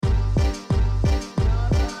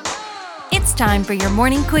It's time for your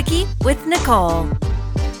morning quickie with Nicole.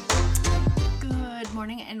 Good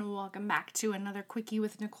morning and welcome back to another quickie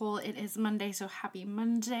with Nicole. It is Monday, so happy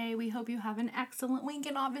Monday. We hope you have an excellent week,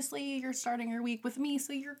 and obviously you're starting your week with me,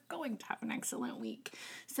 so you're going to have an excellent week.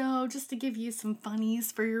 So just to give you some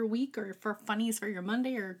funnies for your week, or for funnies for your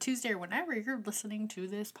Monday or Tuesday or whenever you're listening to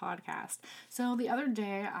this podcast. So the other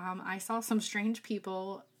day, I saw some strange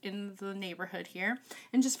people in the neighborhood here,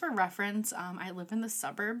 and just for reference, I live in the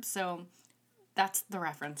suburbs, so that's the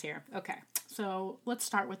reference here. Okay, so let's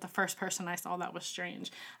start with the first person I saw that was strange.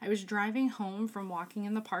 I was driving home from walking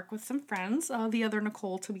in the park with some friends, the other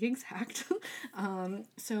Nicole to be exact.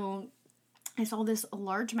 So I saw this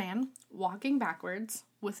large man walking backwards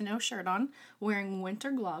with no shirt on, wearing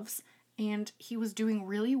winter gloves, and he was doing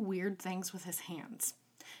really weird things with his hands.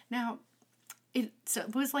 Now, it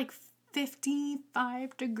was like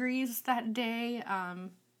 55 degrees that day.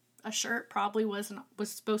 A shirt probably was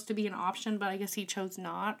supposed to be an option, but I guess he chose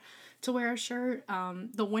not to wear a shirt.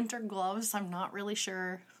 The winter gloves, I'm not really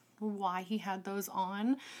sure why he had those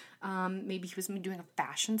on. Maybe he was doing a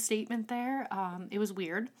fashion statement there. It was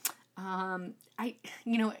weird.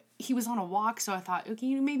 He was on a walk, so I thought,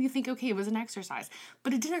 okay, maybe you think, okay, it was an exercise,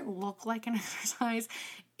 but it didn't look like an exercise.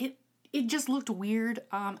 It just looked weird.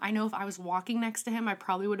 I know if I was walking next to him, I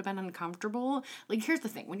probably would have been uncomfortable. Like, here's the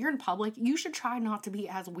thing. When you're in public, you should try not to be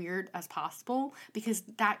as weird as possible, because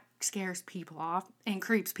that scares people off and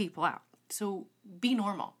creeps people out. So be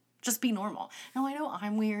normal. Just be normal. Now, I know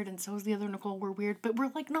I'm weird, and so is the other Nicole. We're weird, but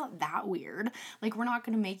we're, like, not that weird. Like, we're not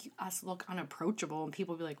going to make us look unapproachable, and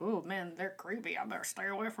people be like, oh, man, they're creepy. I better stay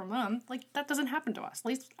away from them. Like, that doesn't happen to us. At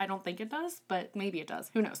least, I don't think it does, but maybe it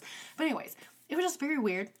does. Who knows? But anyways, it was just very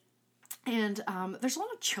weird. And there's a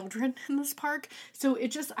lot of children in this park, so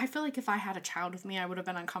I feel like if I had a child with me, I would have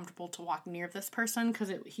been uncomfortable to walk near this person,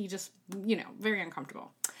 because he just, very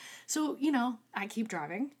uncomfortable. So, I keep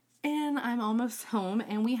driving, and I'm almost home,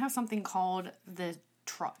 and we have something called the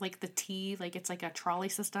T, like it's like a trolley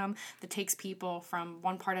system that takes people from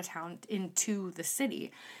one part of town into the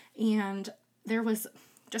city. And there was,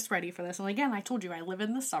 just ready for this, and again, I told you I live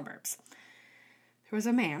in the suburbs. There was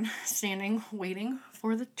a man standing, waiting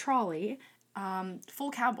for the trolley, full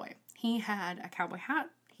cowboy. He had a cowboy hat,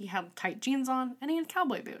 he had tight jeans on, and he had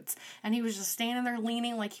cowboy boots. And he was just standing there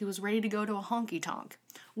leaning like he was ready to go to a honky-tonk.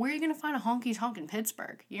 Where are you going to find a honky-tonk in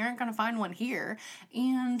Pittsburgh? You aren't going to find one here.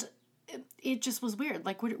 And it just was weird.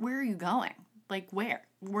 Like, where are you going? Like, where?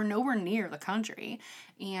 We're nowhere near the country.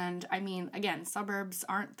 And, I mean, again, suburbs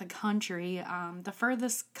aren't the country. The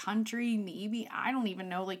furthest country, maybe, I don't even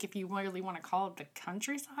know, like, if you really want to call it the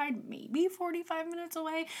countryside, maybe 45 minutes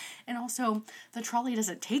away. And also, the trolley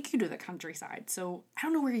doesn't take you to the countryside, so I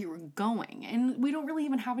don't know where you were going. And we don't really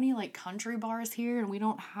even have any, like, country bars here, and we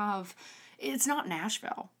don't have... It's not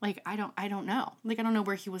Nashville. Like, I don't know. Like, I don't know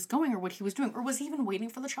where he was going or what he was doing. Or was he even waiting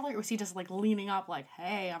for the trolley? Or was he just, like, leaning up like,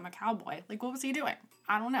 hey, I'm a cowboy? Like, what was he doing?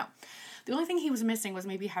 I don't know. The only thing he was missing was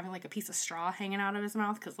maybe having, like, a piece of straw hanging out of his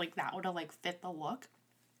mouth, because, like, that would have, like, fit the look.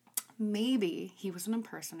 Maybe he was an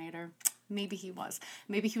impersonator. Maybe he was.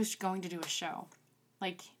 Maybe he was going to do a show.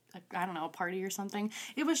 Like, I don't know, a party or something.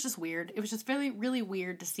 It was just weird. It was just really, really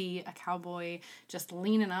weird to see a cowboy just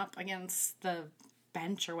leaning up against the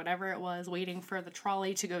bench or whatever it was, waiting for the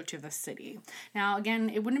trolley to go to the city. Now, again,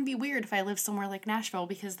 it wouldn't be weird if I lived somewhere like Nashville,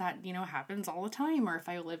 because that, happens all the time, or if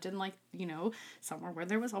I lived in, like, somewhere where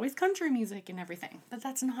there was always country music and everything. But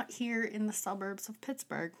that's not here in the suburbs of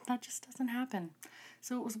Pittsburgh. That just doesn't happen.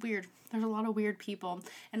 So it was weird. There's a lot of weird people.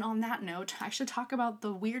 And on that note, I should talk about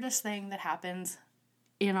the weirdest thing that happens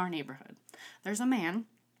in our neighborhood. There's a man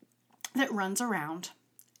that runs around,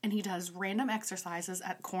 and he does random exercises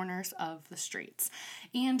at corners of the streets.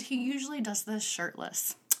 And he usually does this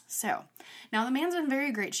shirtless. So, now the man's in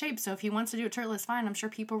very great shape, so if he wants to do it shirtless, fine. I'm sure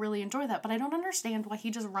people really enjoy that. But I don't understand why he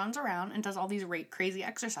just runs around and does all these crazy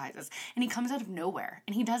exercises. And he comes out of nowhere.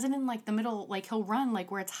 And he does it in, like, the middle, like, he'll run,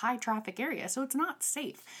 like, where it's high traffic area. So it's not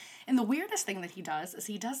safe. And the weirdest thing that he does is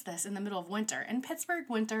he does this in the middle of winter. In Pittsburgh,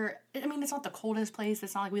 winter, I mean, it's not the coldest place.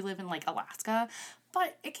 It's not like we live in, like, Alaska.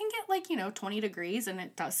 But it can get, like, 20 degrees, and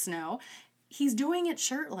it does snow. He's doing it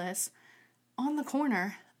shirtless on the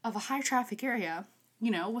corner of a high traffic area,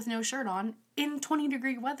 with no shirt on, in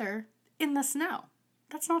 20-degree weather in the snow.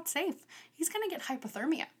 That's not safe. He's going to get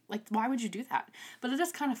hypothermia. Like, why would you do that? But it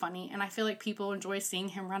is kind of funny, and I feel like people enjoy seeing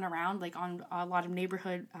him run around, like, on a lot of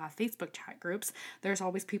neighborhood Facebook chat groups. There's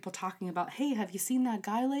always people talking about, hey, have you seen that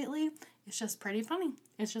guy lately? It's just pretty funny.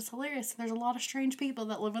 It's just hilarious. There's a lot of strange people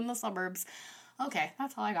that live in the suburbs. Okay,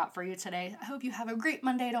 that's all I got for you today. I hope you have a great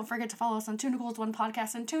Monday. Don't forget to follow us on Two Nicoles One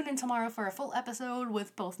Podcast, and tune in tomorrow for a full episode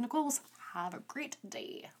with both Nicoles. Have a great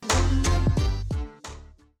day.